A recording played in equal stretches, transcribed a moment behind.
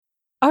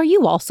Are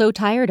you also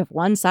tired of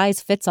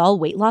one-size-fits-all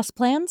weight loss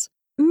plans?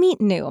 Meet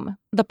Noom,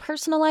 the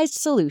personalized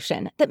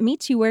solution that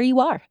meets you where you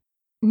are.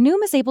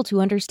 Noom is able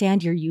to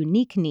understand your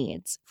unique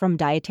needs, from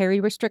dietary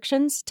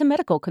restrictions to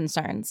medical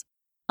concerns.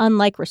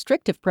 Unlike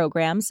restrictive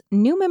programs,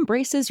 Noom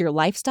embraces your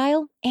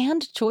lifestyle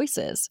and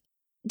choices.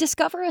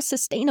 Discover a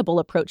sustainable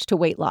approach to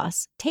weight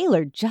loss,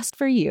 tailored just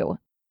for you.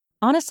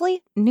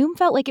 Honestly, Noom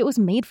felt like it was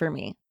made for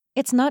me.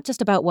 It's not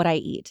just about what I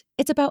eat,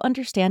 it's about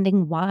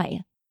understanding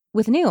why.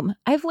 With Noom,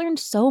 I've learned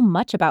so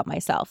much about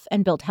myself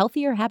and built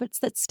healthier habits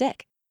that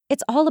stick.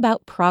 It's all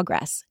about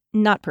progress,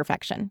 not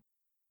perfection.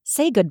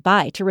 Say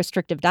goodbye to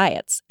restrictive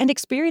diets and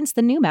experience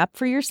the Noom app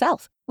for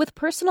yourself with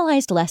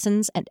personalized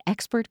lessons and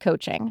expert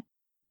coaching.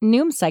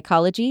 Noom's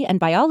psychology and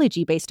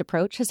biology-based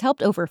approach has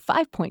helped over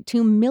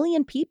 5.2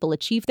 million people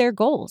achieve their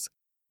goals.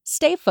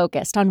 Stay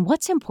focused on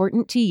what's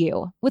important to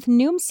you with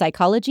Noom's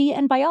psychology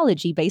and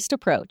biology-based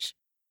approach.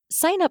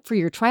 Sign up for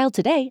your trial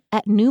today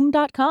at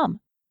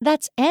Noom.com.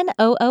 That's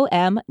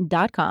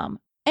Noom.com.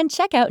 And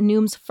check out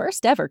Noom's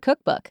first ever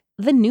cookbook,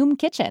 The Noom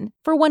Kitchen,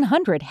 for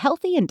 100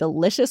 healthy and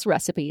delicious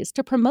recipes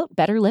to promote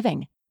better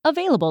living.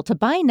 Available to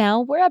buy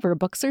now wherever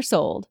books are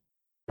sold.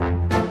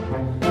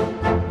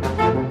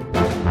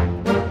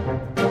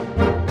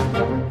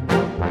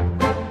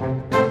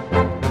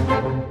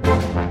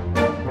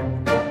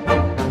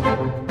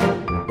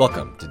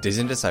 Welcome to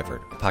Disney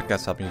Deciphered, a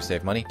podcast helping you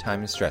save money,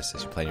 time, and stress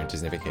as you plan your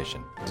Disney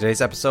vacation. In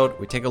today's episode,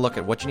 we take a look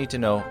at what you need to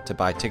know to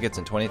buy tickets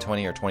in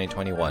 2020 or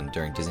 2021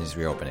 during Disney's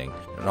reopening,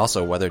 and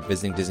also whether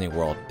visiting Disney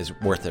World is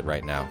worth it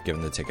right now,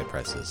 given the ticket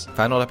prices.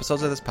 Find all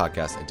episodes of this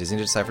podcast at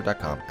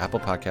DisneyDeciphered.com, Apple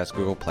Podcasts,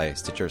 Google Play,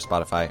 Stitcher,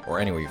 Spotify, or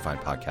anywhere you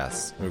find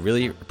podcasts. We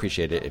really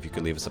appreciate it if you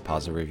could leave us a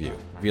positive review.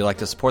 If you'd like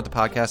to support the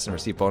podcast and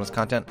receive bonus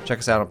content, check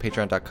us out on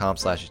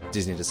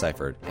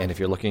patreon.com/DisneyDeciphered. And if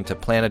you're looking to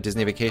plan a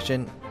Disney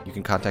vacation, you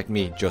can contact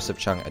me, Joseph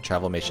Chung, at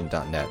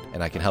travelmation.net,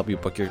 and I can help you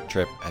book your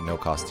trip at no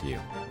cost to you.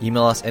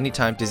 Email us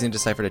anytime,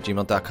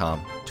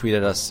 DisneyDeciphered@gmail.com, tweet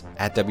at us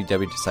at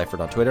WWDeciphered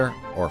on Twitter,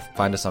 or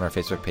find us on our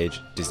Facebook page,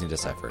 Disney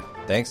Deciphered.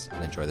 Thanks,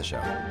 and enjoy the show.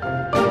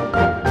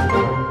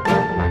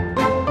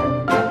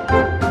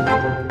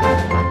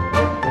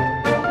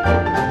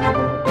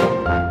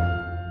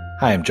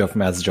 Hi, I'm Joe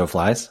from As the Joe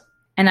Flies.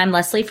 And I'm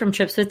Leslie from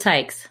Trips with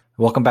Tykes.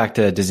 Welcome back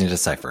to Disney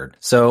Deciphered.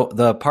 So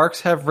the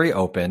parks have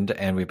reopened,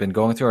 and we've been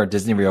going through our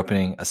Disney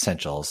reopening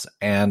essentials,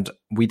 and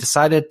we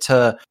decided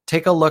to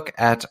take a look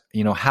at,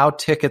 how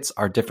tickets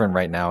are different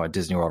right now at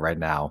Disney World right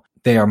now.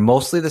 They are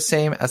mostly the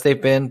same as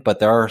they've been, but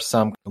there are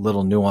some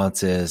little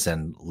nuances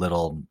and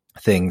little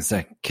things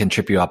that can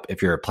trip you up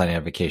if you're planning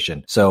a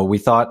vacation. So we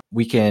thought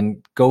we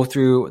can go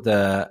through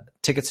the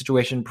ticket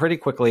situation pretty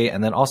quickly,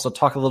 and then also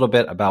talk a little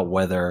bit about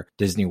whether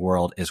Disney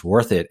World is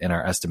worth it in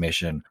our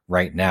estimation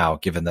right now,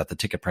 given that the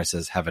ticket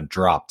prices haven't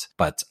dropped,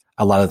 but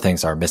a lot of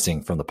things are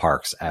missing from the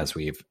parks, as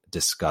we've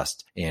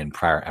discussed in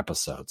prior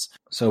episodes.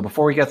 So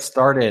before we get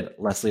started,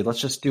 Leslie,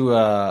 let's just do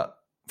a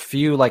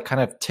few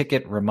kind of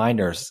ticket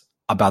reminders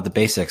about the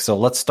basics. So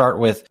let's start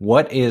with,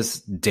 what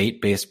is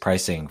date-based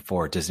pricing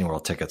for Disney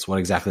World tickets? What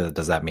exactly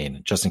does that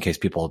mean? Just in case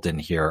people didn't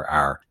hear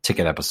our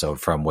ticket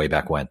episode from way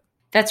back when.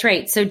 That's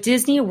right. So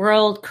Disney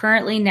World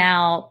currently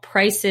now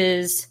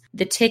prices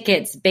the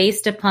tickets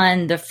based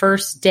upon the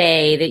first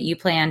day that you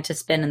plan to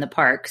spend in the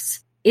parks.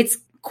 It's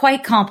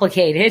quite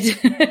complicated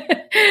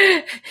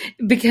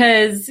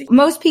because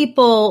most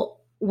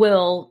people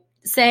will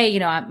say,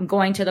 I'm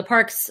going to the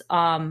parks.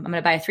 I'm going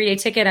to buy a 3-day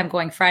ticket. I'm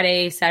going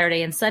Friday,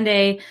 Saturday, and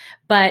Sunday.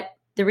 But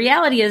the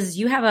reality is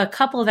you have a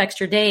couple of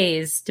extra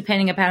days,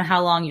 depending upon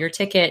how long your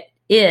ticket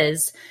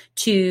is,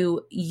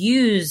 to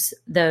use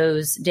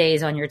those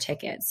days on your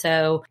ticket.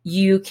 So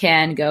you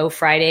can go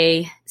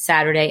Friday,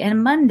 Saturday,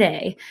 and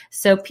Monday.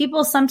 So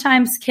people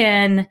sometimes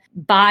can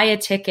buy a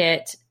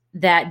ticket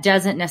that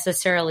doesn't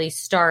necessarily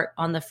start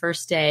on the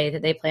first day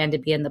that they plan to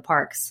be in the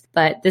parks.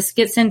 But this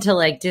gets into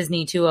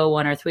Disney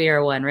 201 or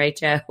 301, right,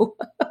 Joe?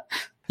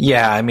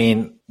 Yeah, I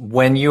mean,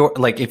 when you're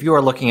if you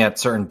are looking at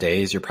certain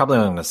days, you're probably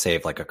going to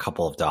save a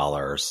couple of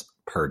dollars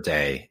per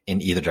day in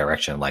either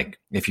direction,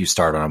 if you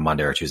start on a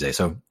Monday or Tuesday.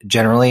 So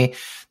generally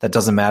that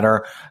doesn't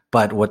matter,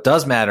 but what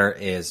does matter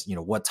is,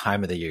 what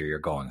time of the year you're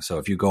going. So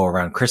if you go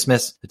around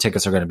Christmas, the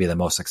tickets are going to be the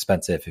most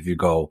expensive. If you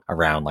go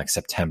around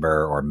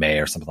September or May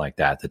or something like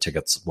that, the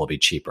tickets will be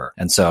cheaper.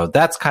 And so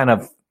that's kind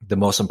of the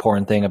most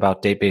important thing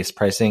about date-based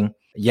pricing.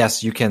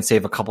 Yes, you can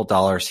save a couple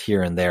dollars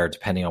here and there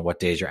depending on what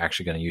days you're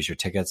actually going to use your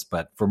tickets,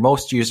 but for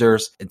most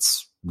users,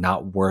 it's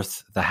not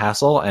worth the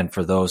hassle. And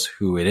for those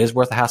who it is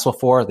worth the hassle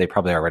for, they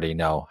probably already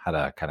know how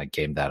to kind of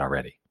game that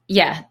already.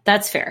 Yeah,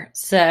 that's fair.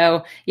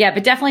 So yeah,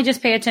 but definitely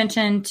just pay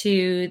attention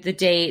to the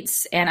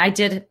dates. And I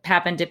did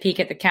happen to peek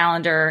at the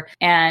calendar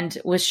and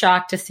was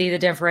shocked to see the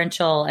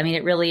differential. I mean,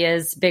 it really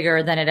is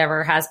bigger than it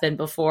ever has been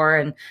before.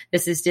 And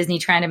this is Disney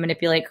trying to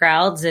manipulate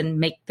crowds and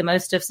make the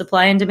most of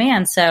supply and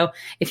demand. So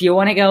if you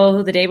want to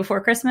go the day before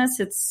Christmas,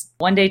 it's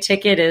 1-day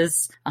ticket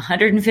is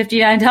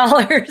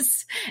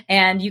 $159.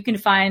 And you can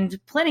find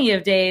plenty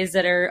of days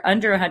that are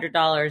under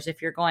 $100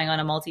 if you're going on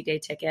a multi-day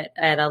ticket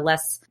at a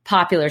less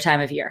popular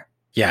time of year.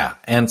 Yeah.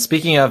 And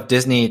speaking of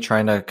Disney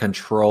trying to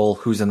control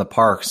who's in the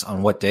parks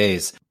on what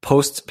days,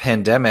 post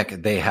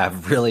pandemic, they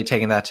have really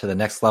taken that to the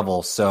next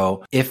level.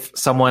 So if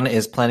someone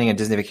is planning a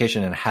Disney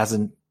vacation and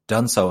hasn't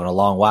done so in a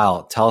long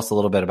while, tell us a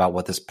little bit about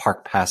what this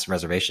Park Pass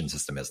reservation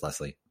system is,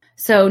 Leslie.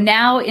 So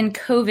now in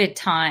COVID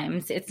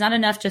times, it's not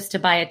enough just to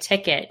buy a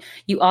ticket.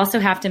 You also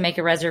have to make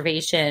a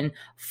reservation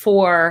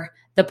for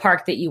the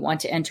park that you want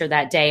to enter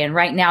that day. And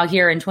right now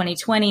here in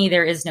 2020,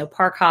 there is no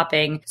park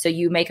hopping. So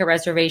you make a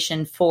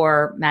reservation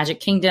for Magic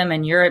Kingdom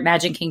and you're at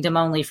Magic Kingdom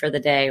only for the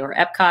day, or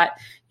Epcot,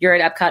 you're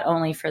at Epcot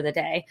only for the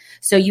day.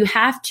 So you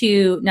have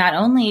to not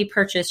only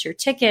purchase your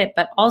ticket,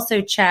 but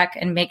also check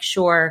and make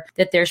sure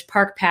that there's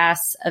Park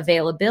Pass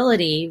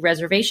availability,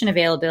 reservation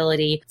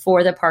availability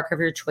for the park of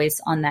your choice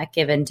on that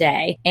given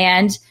day.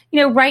 And,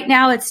 right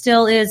now it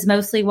still is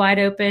mostly wide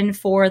open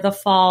for the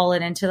fall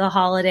and into the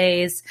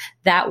holidays.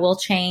 That will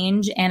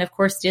change. And of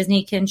course,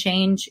 Disney can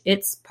change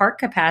its park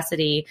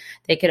capacity.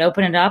 They could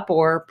open it up,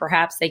 or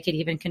perhaps they could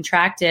even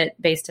contract it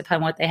based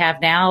upon what they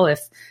have now if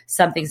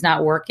something's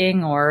not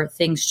working or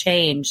things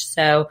change.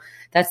 So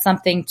that's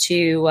something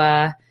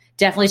to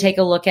definitely take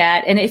a look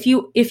at. And if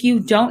you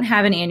don't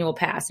have an annual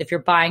pass, if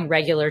you're buying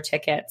regular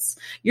tickets,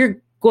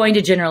 you're going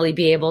to generally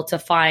be able to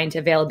find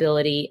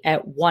availability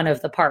at one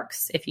of the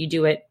parks if you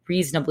do it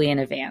reasonably in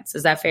advance.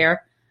 Is that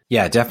fair?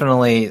 Yeah,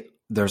 definitely.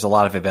 There's a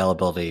lot of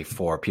availability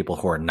for people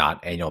who are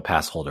not annual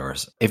pass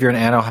holders. If you're an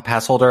annual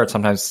pass holder, it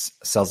sometimes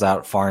sells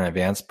out far in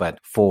advance. But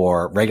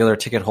for regular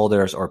ticket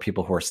holders or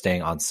people who are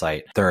staying on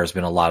site, there's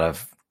been a lot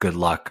of good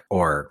luck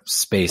or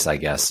space, I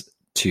guess,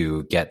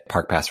 to get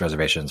Park Pass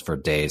reservations for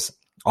days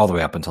all the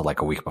way up until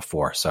like a week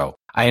before. So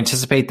I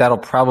anticipate that'll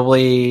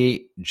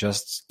probably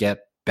just get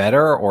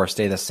better or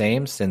stay the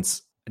same,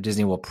 since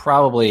Disney will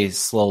probably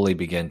slowly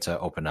begin to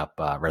open up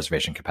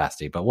reservation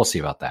capacity, but we'll see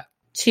about that.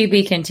 To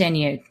be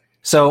continued.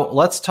 So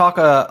let's talk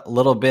a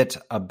little bit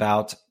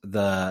about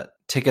the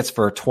tickets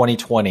for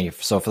 2020.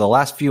 So for the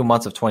last few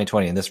months of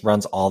 2020, and this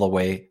runs all the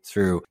way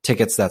through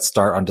tickets that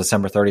start on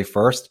December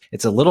 31st,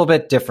 it's a little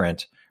bit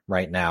different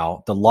right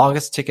now. The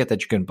longest ticket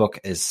that you can book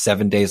is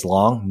 7 days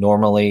long.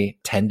 Normally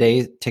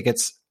 10-day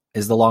tickets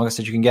is the longest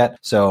that you can get.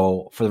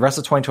 So for the rest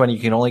of 2020,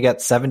 you can only get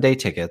 7-day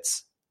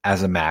tickets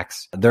as a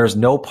max. There's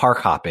no park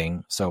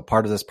hopping. So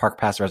part of this Park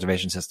Pass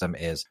reservation system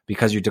is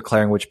because you're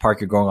declaring which park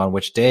you're going on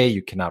which day,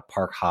 you cannot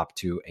park hop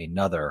to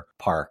another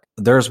park.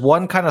 There's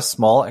one kind of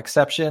small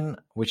exception,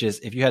 which is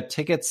if you had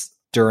tickets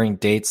during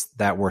dates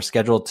that were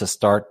scheduled to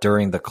start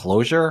during the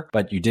closure,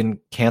 but you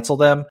didn't cancel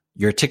them,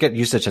 your ticket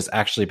usage has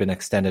actually been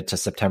extended to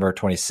September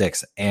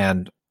 26th.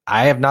 And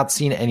I have not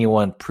seen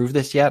anyone prove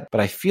this yet, but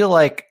I feel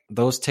like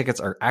those tickets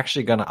are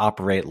actually going to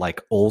operate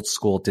like old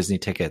school Disney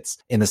tickets,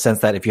 in the sense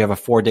that if you have a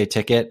 4-day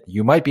ticket,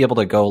 you might be able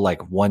to go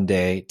like 1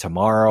 day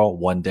tomorrow,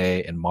 1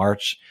 day in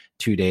March,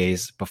 2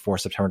 days before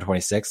September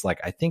 26th. Like,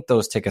 I think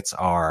those tickets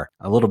are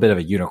a little bit of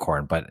a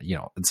unicorn, but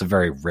it's a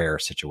very rare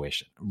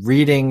situation.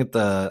 Reading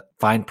the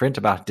fine print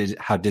about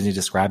how Disney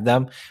described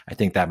them, I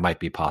think that might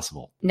be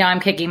possible. Now I'm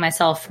kicking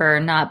myself for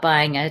not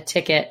buying a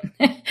ticket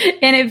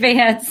in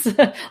advance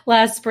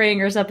last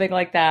spring or something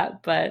like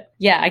that. But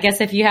yeah, I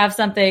guess if you have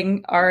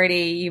something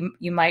already,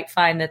 you might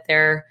find that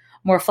they're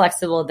more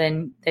flexible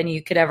than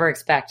you could ever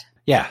expect.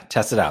 Yeah,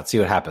 test it out, see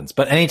what happens.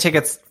 But any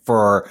tickets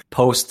for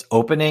post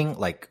opening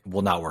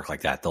will not work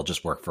like that. They'll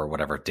just work for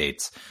whatever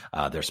dates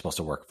they're supposed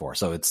to work for.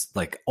 So it's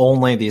like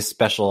only these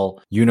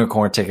special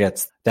unicorn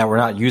tickets that were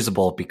not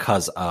usable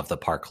because of the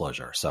park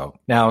closure. So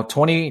now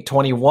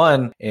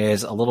 2021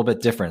 is a little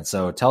bit different.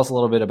 So tell us a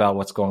little bit about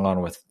what's going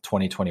on with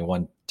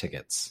 2021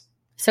 tickets.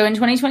 So in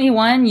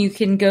 2021, you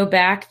can go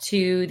back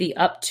to the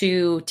up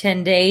to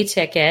 10-day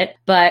ticket,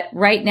 but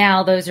right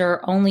now those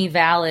are only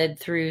valid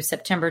through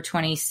September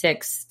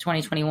 26,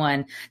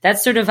 2021.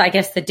 That's sort of, I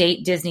guess, the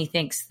date Disney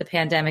thinks the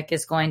pandemic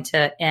is going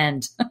to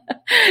end.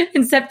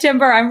 In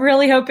September, I'm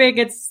really hoping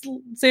it's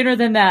sooner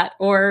than that,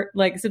 or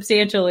like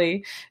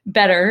substantially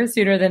better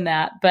sooner than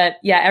that. But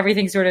yeah,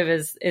 everything sort of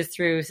is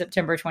through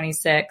September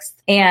 26th.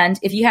 And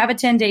if you have a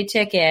 10-day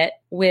ticket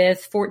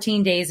with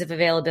 14 days of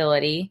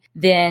availability,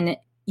 then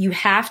you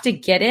have to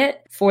get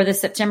it for the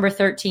September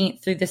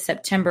 13th through the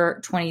September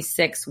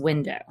 26th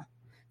window.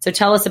 So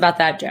tell us about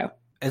that, Joe.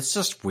 It's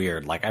just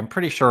weird. Like, I'm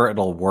pretty sure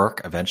it'll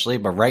work eventually,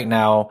 but right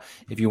now,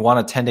 if you want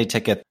a 10-day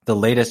ticket, the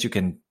latest you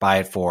can buy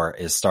it for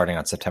is starting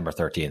on September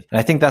 13th. And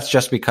I think that's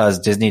just because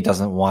Disney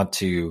doesn't want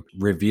to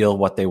reveal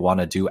what they want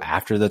to do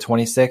after the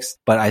 26th.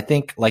 But I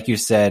think, like you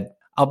said,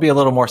 I'll be a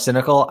little more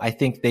cynical. I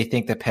think they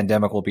think the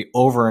pandemic will be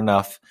over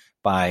enough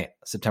by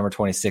September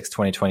 26,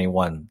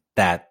 2021,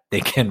 that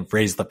they can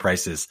raise the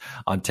prices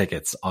on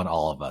tickets on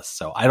all of us.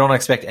 So I don't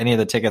expect any of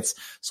the tickets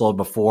sold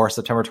before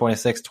September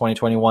 26,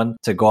 2021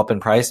 to go up in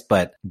price.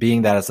 But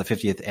being that it's the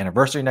 50th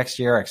anniversary next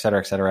year, et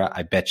cetera,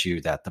 I bet you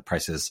that the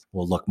prices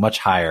will look much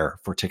higher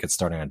for tickets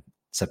starting on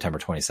September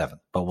 27th,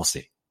 but we'll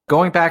see.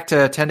 Going back to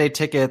 10-day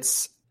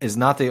tickets is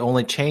not the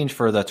only change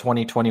for the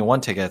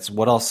 2021 tickets.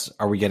 What else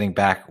are we getting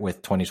back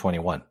with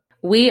 2021?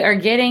 we are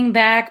getting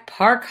back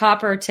park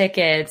hopper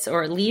tickets,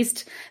 or at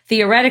least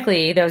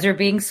theoretically, those are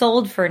being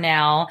sold for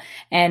now.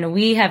 And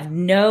we have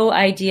no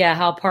idea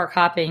how park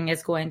hopping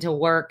is going to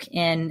work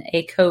in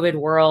a COVID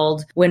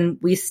world when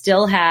we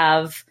still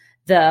have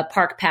the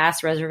Park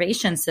Pass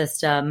reservation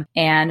system,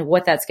 and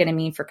what that's going to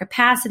mean for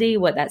capacity,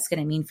 what that's going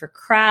to mean for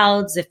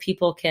crowds. If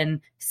people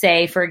can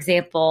say, for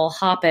example,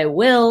 hop at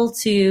will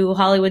to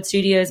Hollywood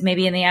Studios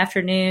maybe in the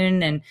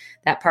afternoon, and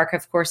that park,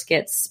 of course,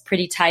 gets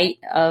pretty tight,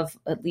 of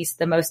at least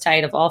the most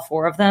tight of all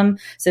four of them.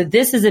 So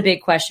this is a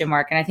big question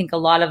mark. And I think a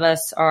lot of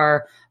us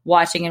are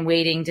watching and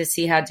waiting to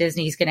see how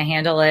Disney's going to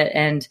handle it.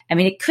 And I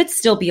mean, it could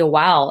still be a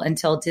while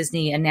until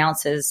Disney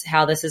announces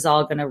how this is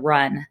all going to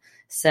run.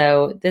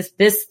 So this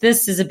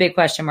is a big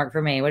question mark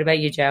for me. What about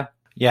you, Joe?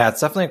 Yeah,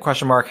 it's definitely a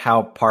question mark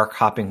how park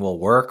hopping will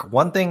work.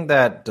 One thing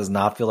that does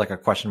not feel like a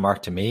question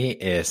mark to me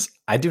is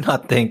I do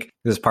not think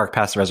this park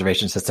pass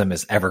reservation system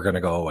is ever going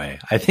to go away.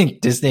 I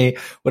think Disney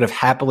would have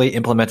happily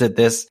implemented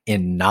this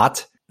in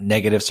not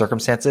negative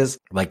circumstances.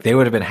 Like, they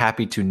would have been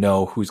happy to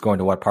know who's going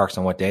to what parks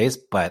on what days.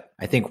 But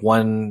I think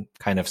one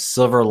kind of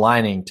silver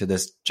lining to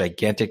this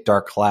gigantic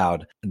dark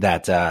cloud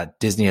that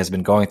Disney has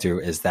been going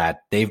through is that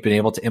they've been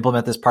able to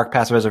implement this park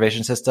pass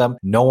reservation system.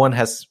 No one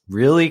has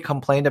really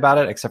complained about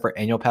it except for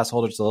annual pass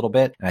holders a little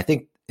bit. And I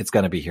think it's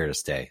going to be here to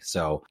stay.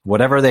 So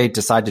whatever they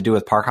decide to do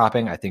with park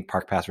hopping, I think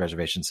park pass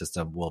reservation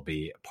system will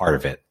be part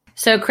of it.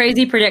 So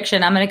crazy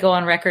prediction. I'm going to go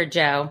on record,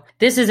 Joe.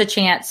 This is a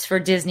chance for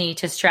Disney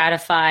to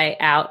stratify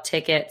out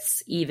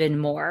tickets even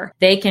more.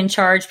 They can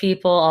charge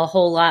people a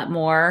whole lot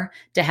more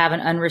to have an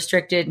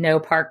unrestricted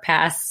no park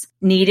pass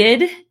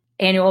needed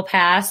annual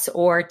pass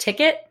or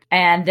ticket.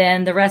 And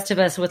then the rest of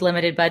us with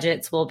limited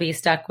budgets will be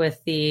stuck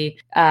with the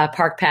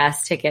park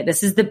pass ticket.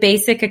 This is the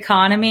basic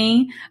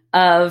economy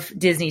of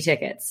Disney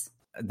tickets.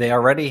 They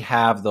already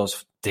have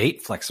those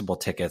date flexible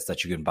tickets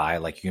that you can buy.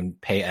 Like, you can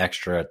pay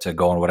extra to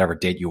go on whatever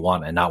date you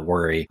want and not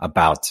worry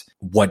about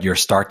what your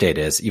start date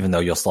is, even though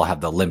you'll still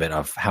have the limit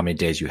of how many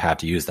days you have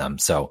to use them.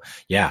 So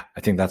yeah,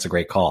 I think that's a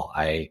great call.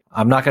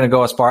 I'm not going to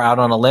go as far out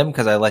on a limb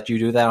because I let you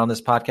do that on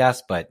this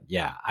podcast, but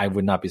yeah, I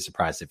would not be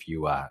surprised if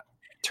you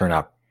turn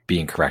out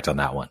being correct on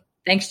that one.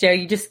 Thanks, Joe.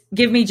 You just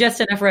give me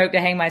just enough rope to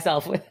hang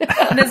myself with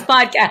on this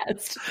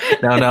podcast.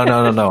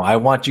 No. I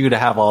want you to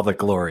have all the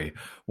glory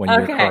when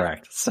you're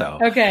correct. So,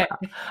 okay.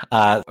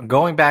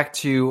 Going back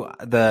to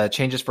the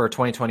changes for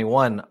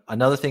 2021,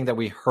 another thing that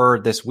we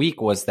heard this week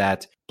was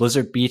that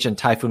Blizzard Beach and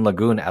Typhoon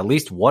Lagoon, at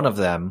least one of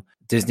them,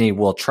 Disney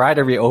will try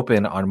to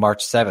reopen on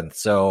March 7th.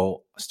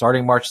 So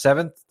starting March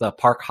 7th, the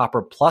Park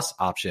Hopper Plus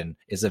option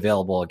is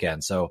available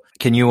again. So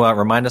can you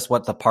remind us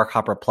what the Park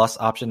Hopper Plus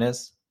option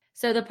is?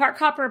 So the Park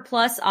Hopper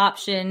Plus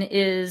option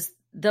is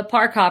the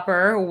Park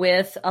Hopper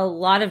with a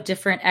lot of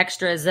different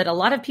extras that a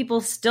lot of people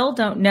still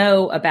don't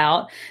know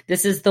about.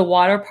 This is the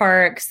water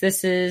parks.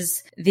 This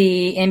is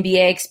the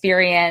NBA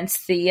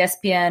experience, the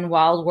ESPN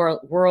Wild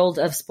World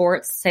of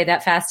Sports, say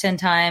that fast 10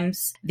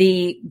 times,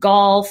 the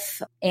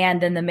golf, and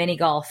then the mini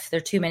golf. There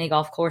are 2 mini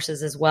golf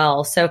courses as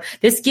well. So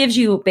this gives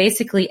you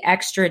basically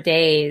extra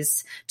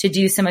days to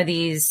do some of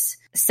these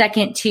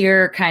second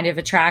tier kind of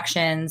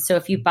attractions. So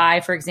if you buy,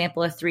 for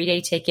example, a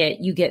 3-day ticket,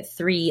 you get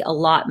 3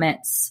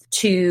 allotments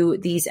to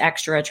these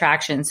extra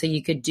attractions. So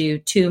you could do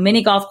 2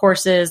 mini golf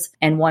courses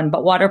and 1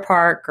 water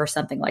park or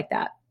something like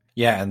that.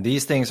 Yeah. And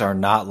these things are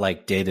not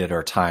like dated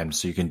or timed.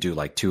 So you can do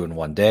like 2 in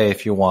 1 day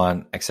if you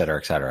want, et cetera,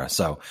 et cetera.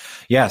 So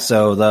yeah.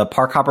 So the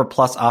Park Hopper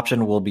Plus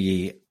option will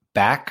be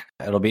back.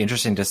 It'll be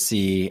interesting to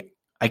see.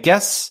 I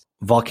guess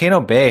Volcano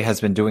Bay has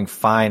been doing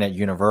fine at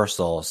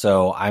Universal,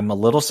 so I'm a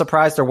little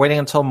surprised they're waiting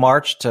until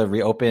March to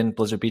reopen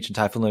Blizzard Beach and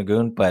Typhoon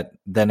Lagoon, but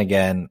then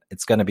again,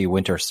 it's going to be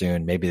winter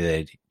soon. Maybe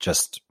they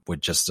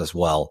would just as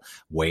well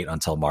wait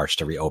until March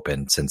to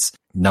reopen, since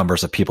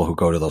numbers of people who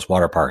go to those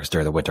water parks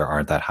during the winter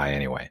aren't that high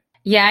anyway.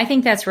 Yeah, I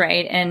think that's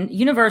right. And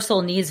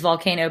Universal needs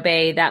Volcano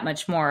Bay that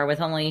much more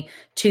with only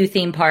 2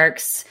 theme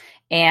parks.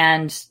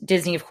 And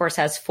Disney, of course,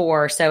 has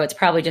 4. So it's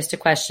probably just a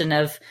question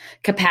of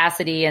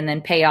capacity and then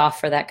payoff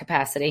for that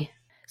capacity.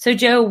 So,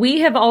 Joe,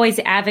 we have always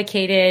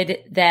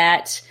advocated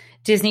that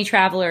Disney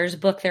travelers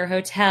book their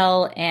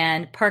hotel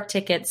and park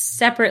tickets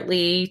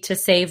separately to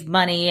save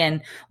money.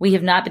 And we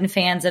have not been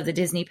fans of the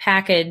Disney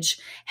package.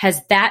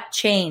 Has that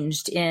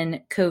changed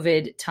in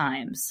COVID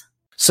times?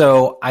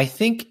 So I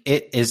think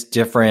it is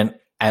different,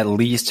 at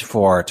least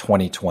for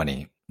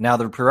 2020. Now,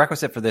 the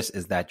prerequisite for this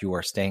is that you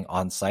are staying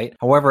on site.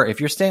 However, if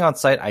you're staying on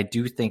site, I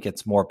do think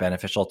it's more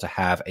beneficial to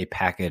have a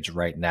package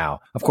right now.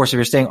 Of course, if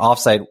you're staying off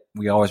site,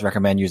 we always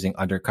recommend using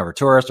Undercover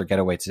Tourist or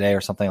Getaway Today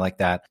or something like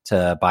that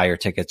to buy your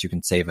tickets. You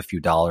can save a few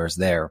dollars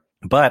there.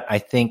 But I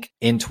think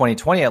in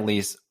 2020, at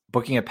least,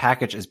 booking a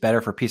package is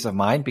better for peace of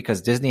mind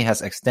because Disney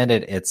has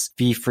extended its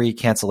fee-free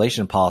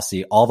cancellation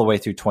policy all the way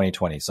through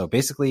 2020. So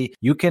basically,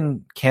 you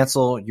can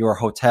cancel your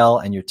hotel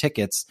and your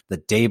tickets the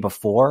day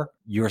before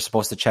you're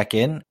supposed to check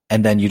in,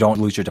 and then you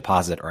don't lose your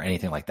deposit or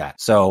anything like that.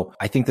 So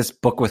I think this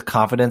book with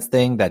confidence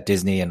thing that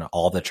Disney and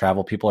all the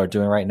travel people are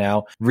doing right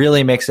now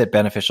really makes it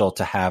beneficial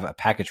to have a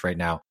package right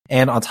now.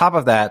 And on top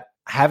of that,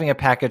 having a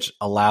package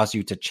allows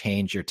you to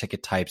change your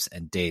ticket types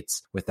and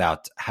dates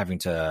without having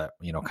to,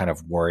 kind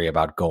of worry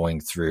about going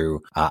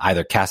through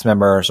either cast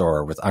members,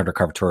 or with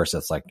Undercover Tourist,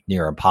 it's like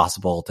near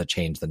impossible to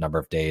change the number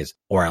of days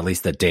or at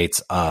least the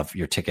dates of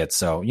your tickets.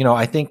 So,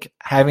 I think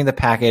having the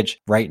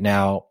package right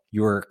now,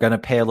 you're going to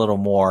pay a little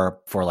more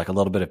for like a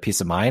little bit of peace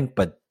of mind.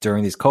 But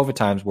during these COVID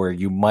times where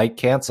you might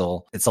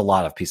cancel, it's a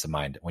lot of peace of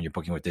mind when you're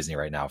booking with Disney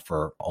right now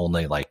for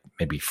only like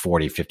maybe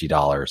 $40,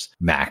 $50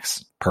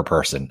 max per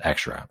person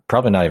extra.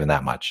 Probably not even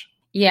that much.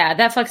 Yeah,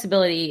 that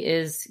flexibility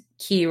is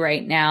key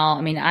right now.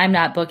 I mean, I'm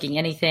not booking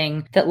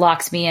anything that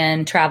locks me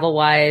in travel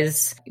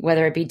wise,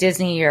 whether it be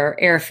Disney or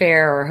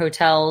airfare or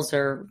hotels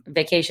or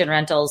vacation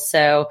rentals.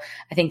 So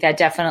I think that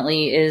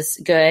definitely is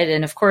good.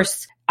 And of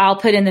course, I'll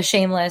put in the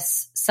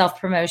shameless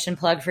self-promotion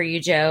plug for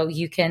you, Joe.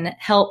 You can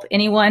help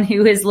anyone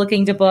who is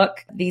looking to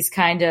book these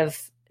kind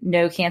of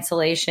no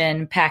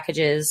cancellation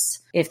packages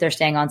if they're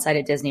staying on site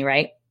at Disney,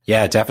 right?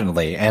 Yeah,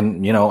 definitely.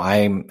 And,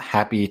 I'm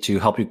happy to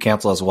help you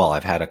cancel as well.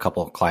 I've had a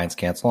couple of clients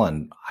cancel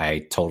and I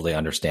totally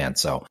understand.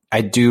 So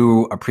I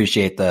do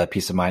appreciate the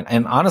peace of mind.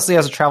 And honestly,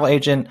 as a travel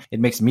agent,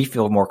 it makes me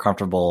feel more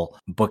comfortable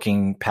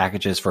booking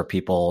packages for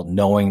people,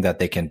 knowing that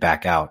they can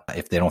back out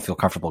if they don't feel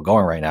comfortable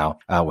going right now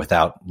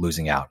without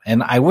losing out.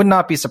 And I would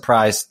not be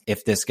surprised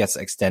if this gets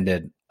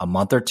extended a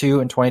month or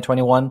two in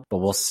 2021, but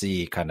we'll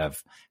see kind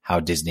of how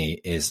Disney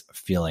is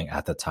feeling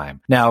at the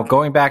time. Now,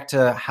 going back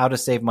to how to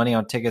save money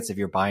on tickets if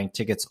you're buying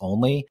tickets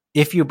only.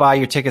 If you buy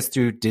your tickets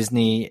through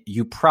Disney,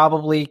 you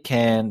probably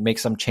can make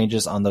some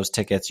changes on those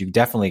tickets. You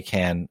definitely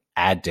can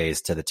add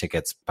days to the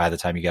tickets by the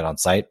time you get on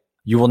site.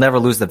 You will never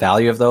lose the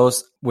value of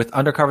those. With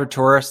Undercover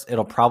Tourist,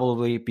 it'll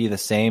probably be the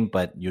same,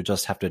 but you'll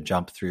just have to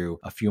jump through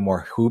a few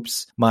more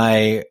hoops.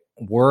 My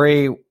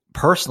worry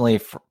personally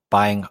for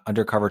buying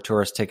Undercover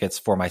Tourist tickets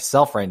for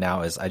myself right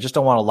now is I just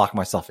don't want to lock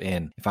myself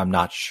in if I'm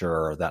not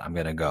sure that I'm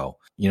going to go.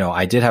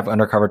 I did have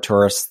Undercover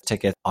Tourist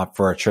ticket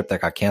for a trip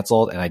that got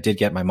canceled, and I did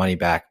get my money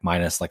back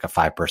minus like a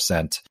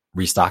 5%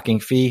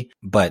 restocking fee.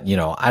 But,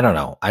 I don't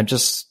know. I'm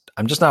just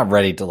not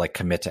ready to like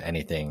commit to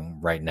anything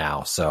right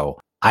now. So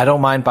I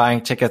don't mind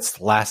buying tickets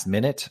last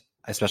minute,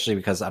 especially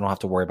because I don't have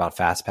to worry about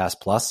FastPass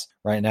Plus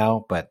right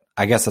now. But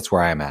I guess that's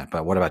where I'm at.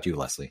 But what about you,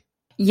 Leslie?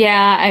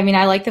 Yeah, I mean,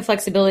 I like the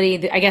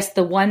flexibility. I guess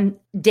the one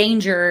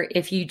danger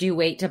if you do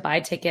wait to buy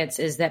tickets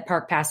is that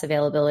park pass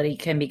availability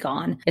can be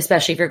gone,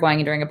 especially if you're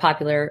going during a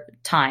popular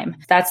time.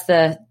 That's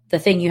the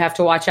thing you have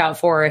to watch out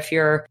for if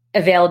your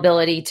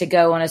availability to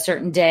go on a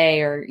certain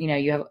day or,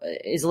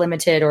 is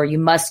limited, or you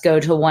must go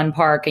to one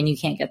park and you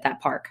can't get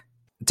that park.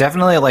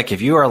 Definitely, like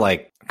if you are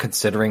like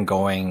considering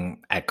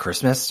going at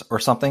Christmas or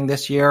something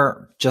this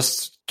year,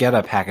 just get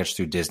a package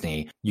through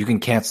Disney. You can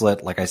cancel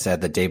it, like I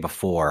said, the day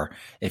before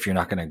if you're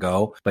not going to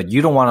go, but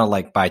you don't want to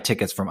like buy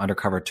tickets from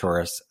Undercover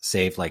Tourists,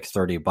 save like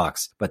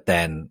 $30, but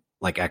then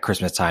like at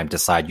Christmas time,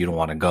 decide you don't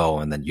want to go,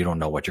 and then you don't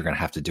know what you're going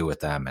to have to do with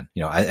them. And,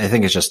 I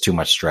think it's just too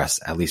much stress,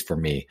 at least for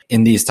me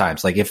in these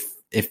times. Like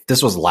if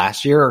this was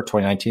last year or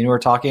 2019 we were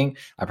talking,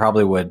 I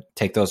probably would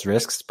take those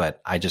risks, but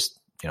I just,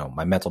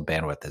 my mental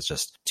bandwidth is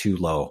just too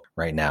low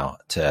right now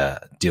to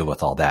deal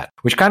with all that.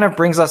 Which kind of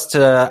brings us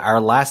to our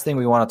last thing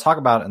we want to talk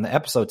about in the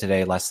episode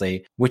today,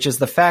 Leslie, which is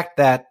the fact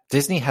that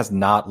Disney has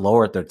not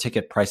lowered their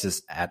ticket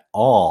prices at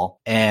all.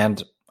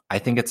 And I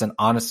think it's an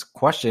honest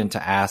question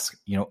to ask,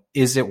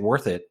 is it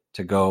worth it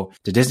to go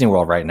to Disney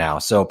World right now?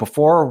 So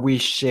before we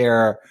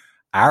share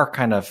our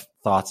kind of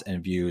thoughts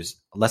and views,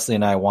 Leslie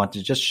and I want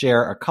to just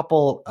share a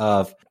couple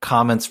of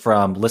comments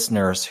from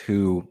listeners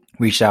who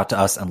reached out to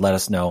us and let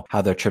us know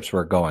how their trips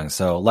were going.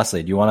 So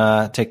Leslie, do you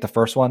want to take the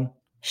first one?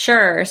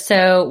 Sure.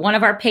 So one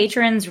of our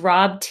patrons,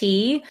 Rob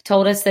T,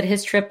 told us that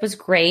his trip was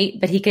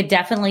great, but he could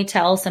definitely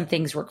tell some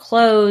things were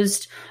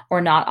closed or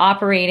not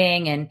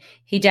operating. And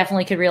he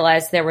definitely could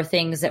realize there were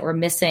things that were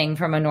missing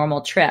from a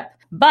normal trip.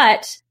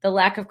 But the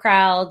lack of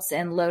crowds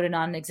and low to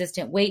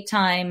non-existent wait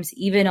times,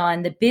 even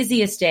on the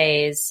busiest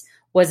days,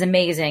 was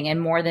amazing and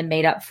more than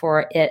made up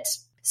for it.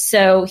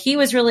 So he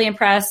was really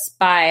impressed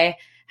by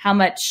how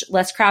much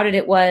less crowded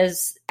it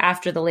was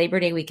after the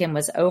Labor Day weekend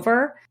was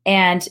over.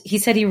 And he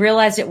said he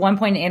realized at one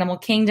point in Animal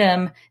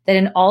Kingdom that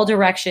in all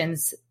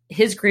directions,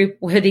 his group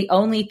were the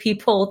only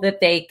people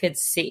that they could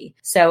see.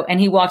 So, and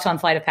he walked on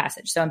Flight of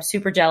Passage. So I'm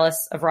super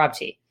jealous of Rob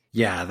T.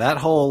 Yeah, that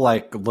whole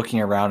like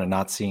looking around and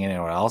not seeing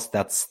anyone else,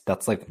 that's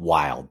like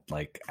wild.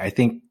 Like I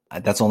think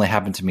that's only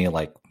happened to me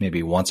like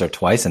maybe once or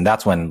twice. And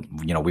that's when,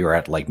 we were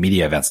at like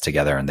media events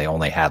together and they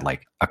only had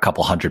like a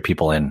couple hundred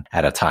people in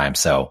at a time.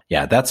 So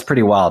yeah, that's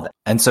pretty wild.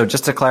 And so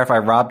just to clarify,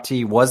 Rob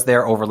T was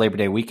there over Labor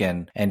Day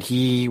weekend and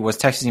he was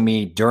texting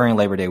me during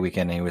Labor Day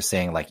weekend and he was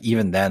saying like,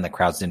 even then the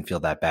crowds didn't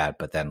feel that bad.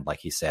 But then like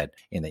he said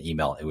in the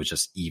email, it was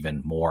just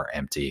even more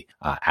empty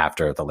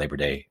after the Labor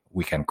Day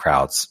weekend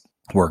crowds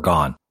were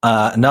gone.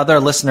 Another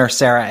listener,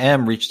 Sarah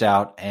M, reached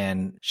out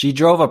and she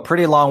drove a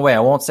pretty long way. I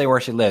won't say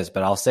where she lives,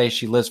 but I'll say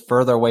she lives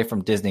further away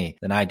from Disney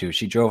than I do.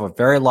 She drove a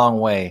very long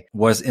way,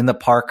 was in the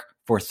park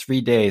for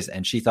 3 days,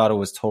 and she thought it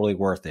was totally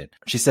worth it.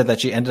 She said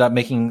that she ended up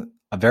making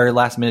a very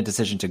last minute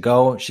decision to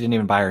go. She didn't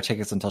even buy her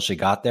tickets until she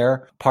got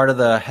there. Part of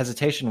the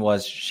hesitation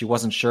was she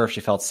wasn't sure if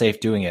she felt safe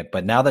doing it.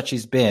 But now that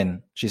she's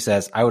been, she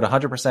says, I would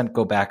 100%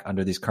 go back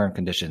under these current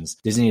conditions.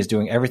 Disney is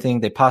doing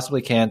everything they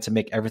possibly can to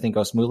make everything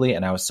go smoothly,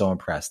 and I was so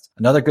impressed.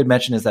 Another good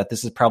mention is that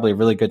this is probably a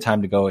really good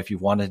time to go if you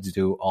wanted to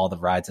do all the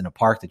rides in a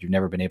park that you've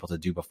never been able to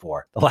do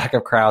before. The lack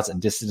of crowds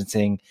and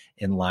distancing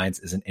in lines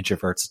is an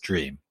introvert's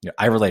dream.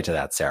 I relate to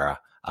that, Sarah.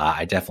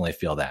 I definitely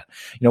feel that.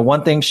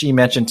 One thing she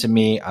mentioned to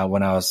me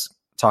when I was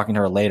talking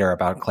to her later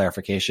about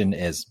clarification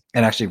is,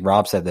 and actually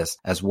Rob said this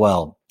as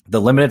well,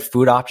 the limited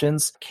food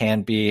options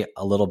can be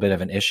a little bit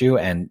of an issue.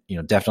 And,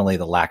 definitely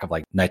the lack of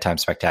like nighttime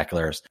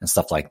spectaculars and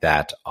stuff like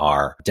that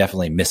are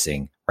definitely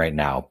missing right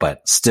now.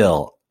 But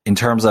still, in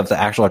terms of the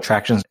actual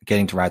attractions,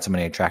 getting to ride so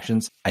many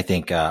attractions, I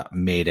think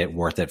made it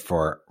worth it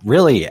for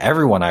really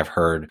everyone I've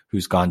heard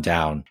who's gone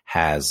down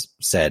has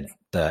said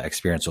the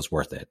experience was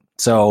worth it.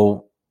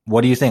 So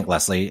what do you think,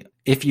 Leslie?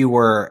 If you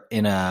were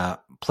in a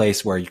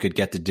place where you could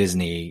get to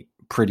Disney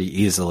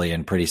pretty easily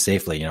and pretty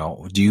safely,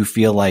 do you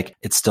feel like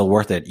it's still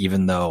worth it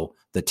even though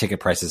the ticket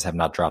prices have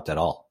not dropped at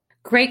all?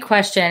 Great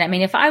question. I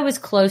mean, if I was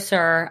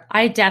closer,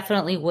 I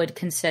definitely would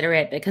consider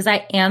it because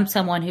I am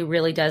someone who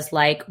really does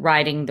like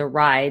riding the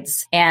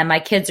rides. And my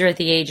kids are at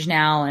the age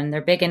now and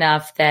they're big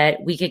enough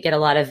that we could get a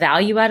lot of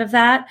value out of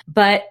that.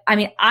 But I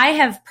mean, I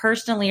have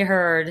personally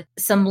heard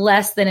some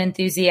less than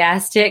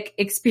enthusiastic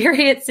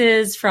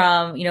experiences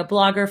from,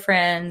 blogger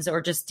friends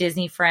or just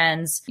Disney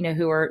friends,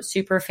 who are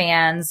super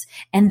fans.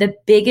 And the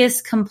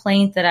biggest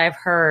complaint that I've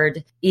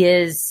heard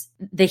is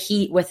the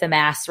heat with the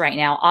masks right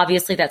now.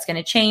 Obviously, that's going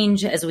to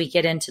change as we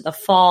get into the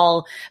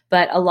fall.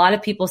 But a lot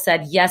of people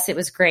said, yes, it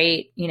was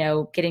great,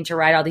 getting to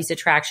ride all these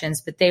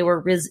attractions, but they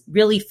were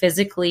really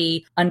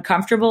physically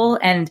uncomfortable.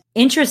 And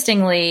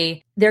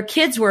interestingly, their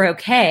kids were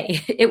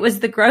okay. It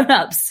was the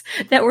grownups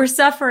that were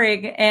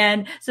suffering.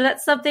 And so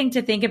that's something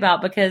to think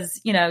about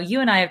because, you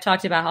and I have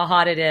talked about how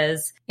hot it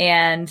is.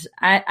 And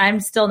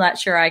I'm still not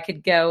sure I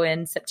could go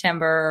in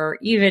September or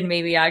even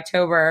maybe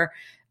October.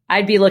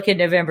 I'd be looking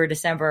November,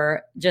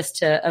 December just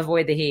to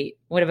avoid the heat.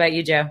 What about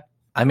you, Joe?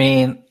 I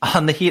mean,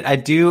 on the heat, I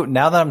do,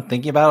 now that I'm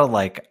thinking about it,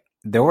 like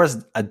there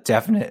was a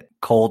definite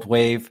cold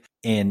wave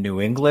in New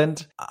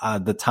England.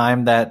 The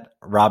time that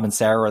Rob and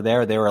Sarah were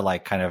there, they were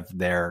like kind of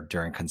there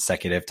during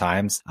consecutive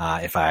times,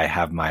 if I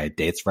have my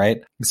dates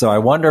right. So I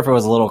wonder if it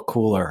was a little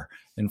cooler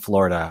in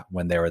Florida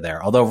when they were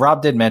there. Although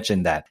Rob did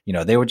mention that,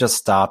 they would just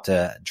stop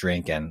to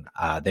drink and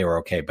they were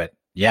okay. But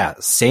yeah,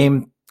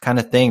 same kind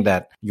of thing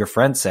that your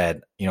friend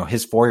said,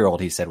 his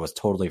 4-year-old, he said, was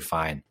totally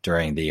fine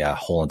during the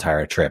whole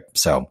entire trip.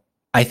 So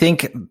I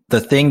think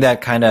the thing that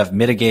kind of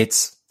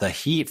mitigates the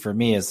heat for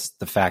me is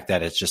the fact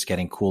that it's just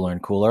getting cooler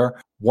and cooler.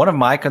 One of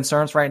my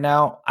concerns right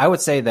now, I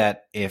would say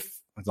that if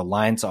the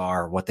lines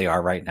are what they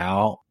are right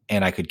now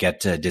and I could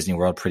get to Disney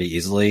World pretty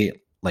easily,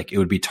 like it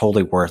would be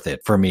totally worth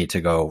it for me to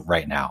go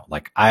right now.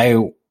 Like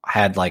I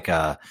had like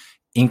a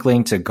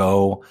inkling to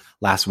go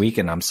last week.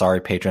 And I'm sorry,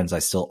 patrons, I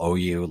still owe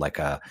you like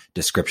a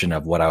description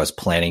of what I was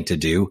planning to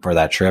do for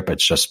that trip.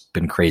 It's just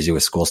been crazy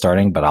with school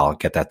starting, but I'll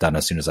get that done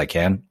as soon as I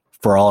can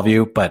for all of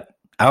you. But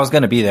I was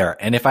going to be there.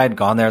 And if I had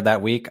gone there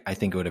that week, I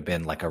think it would have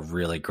been like a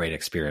really great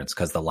experience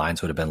because the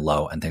lines would have been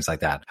low and things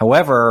like that.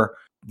 However,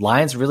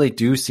 lines really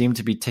do seem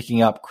to be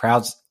ticking up.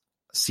 Crowds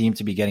seem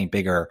to be getting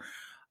bigger.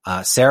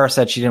 Sarah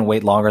said she didn't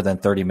wait longer than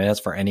 30 minutes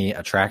for any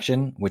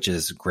attraction, which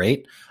is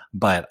great.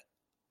 But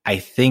I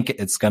think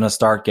it's going to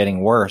start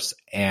getting worse.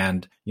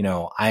 And,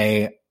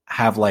 I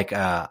have like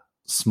a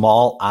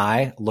small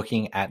eye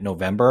looking at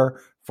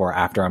November for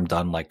after I'm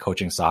done like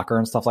coaching soccer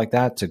and stuff like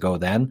that to go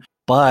then.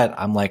 But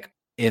I'm like,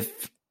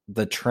 if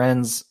the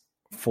trends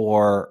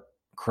for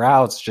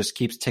crowds just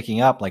keeps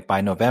ticking up, like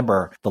by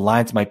November, the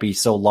lines might be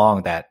so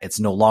long that it's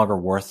no longer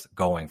worth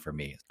going for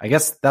me. I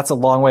guess that's a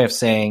long way of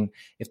saying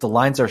if the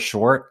lines are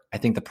short, I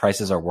think the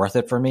prices are worth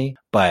it for me.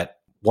 But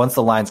once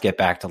the lines get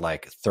back to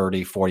like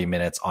 30, 40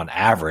 minutes on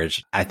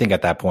average, I think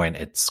at that point,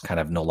 it's kind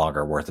of no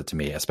longer worth it to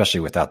me,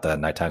 especially without the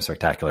nighttime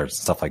spectaculars and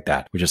stuff like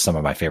that, which is some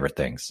of my favorite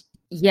things.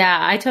 Yeah,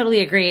 I totally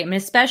agree. I mean,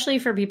 especially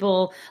for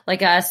people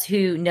like us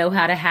who know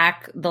how to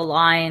hack the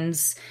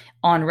lines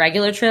on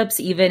regular trips,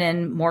 even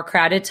in more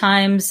crowded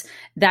times,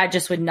 that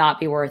just would not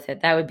be worth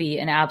it. That would be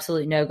an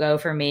absolute no-go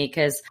for me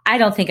because I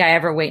don't think I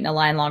ever wait in a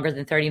line longer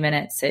than 30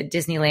 minutes at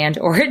Disneyland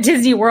or at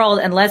Disney World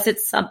unless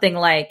it's something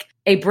like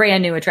a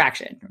brand new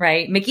attraction,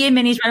 right? Mickey and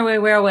Minnie's Runaway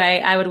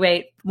Railway, I would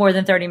wait more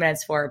than 30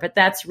 minutes for, but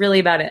that's really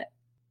about it.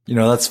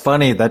 That's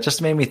funny. That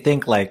just made me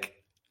think like,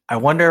 I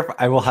wonder if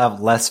I will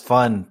have less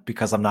fun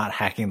because I'm not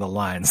hacking the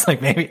lines.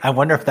 Like maybe I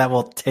wonder if that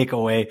will take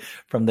away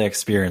from the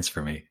experience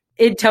for me.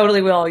 It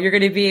totally will. You're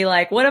going to be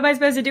like, what am I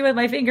supposed to do with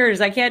my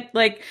fingers? I can't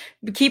like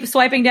keep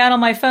swiping down on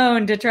my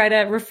phone to try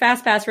to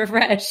fast pass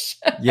refresh.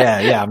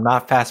 Yeah. I'm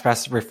not fast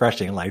pass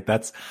refreshing. Like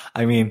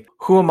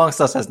who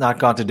amongst us has not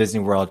gone to Disney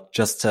World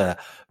just to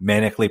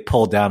manically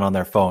pull down on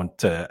their phone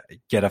to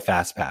get a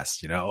fast pass?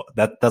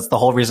 That's the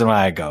whole reason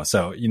why I go.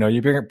 So,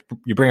 you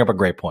bring up a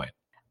great point.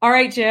 All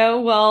right,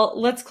 Joe. Well,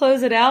 let's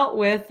close it out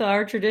with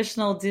our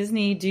traditional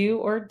Disney do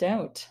or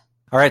don't.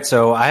 All right,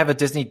 so I have a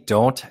Disney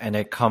don't, and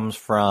it comes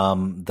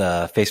from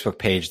the Facebook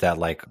page that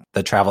like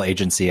the travel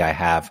agency I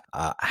have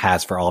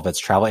has for all of its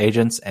travel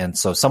agents. And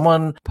so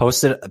someone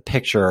posted a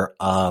picture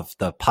of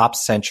the Pop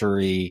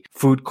Century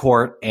food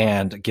court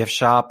and gift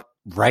shop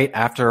right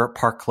after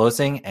park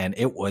closing, and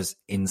it was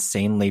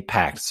insanely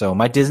packed. So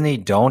my Disney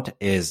don't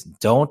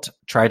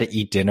try to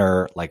eat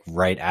dinner like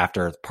right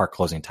after park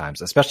closing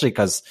times, especially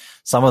because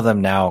some of them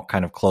now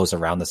kind of close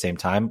around the same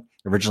time.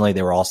 Originally,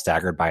 they were all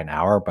staggered by an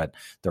hour, but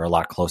they're a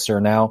lot closer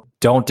now.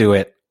 Don't do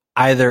it.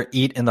 Either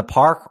eat in the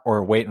park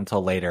or wait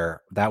until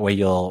later. That way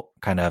you'll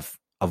kind of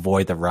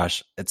avoid the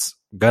rush. It's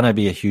going to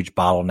be a huge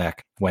bottleneck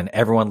when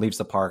everyone leaves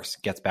the parks,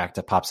 gets back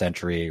to Pop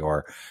Century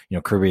or,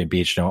 Caribbean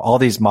Beach, all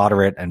these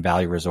moderate and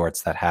value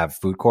resorts that have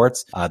food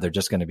courts. They're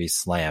just going to be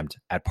slammed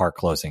at park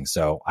closing.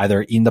 So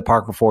either eat in the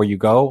park before you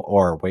go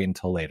or wait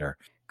until later.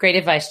 Great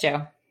advice,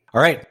 Joe.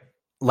 All right.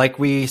 Like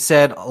we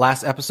said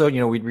last episode,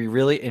 we'd be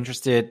really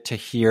interested to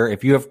hear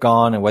if you have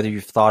gone and whether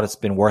you've thought it's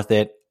been worth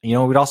it. We'd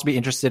also be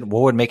interested,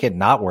 what would make it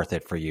not worth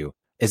it for you?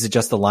 Is it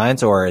just the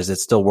lines, or is it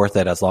still worth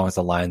it as long as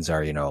the lines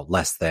are,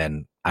 less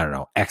than,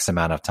 X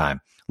amount of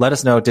time? Let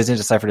us know,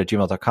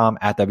 DisneyDeciphered@gmail.com,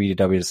 at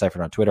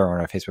WDWDeciphered on Twitter, or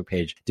on our Facebook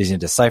page, Disney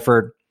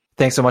Deciphered.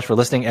 Thanks so much for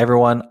listening,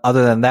 everyone.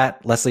 Other than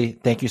that, Leslie,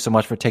 thank you so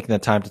much for taking the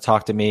time to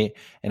talk to me,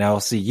 and I will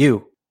see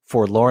you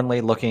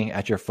forlornly looking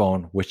at your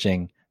phone,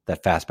 wishing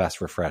that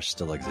FastPass Refresh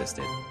still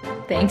existed.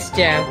 Thanks,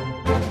 Joe.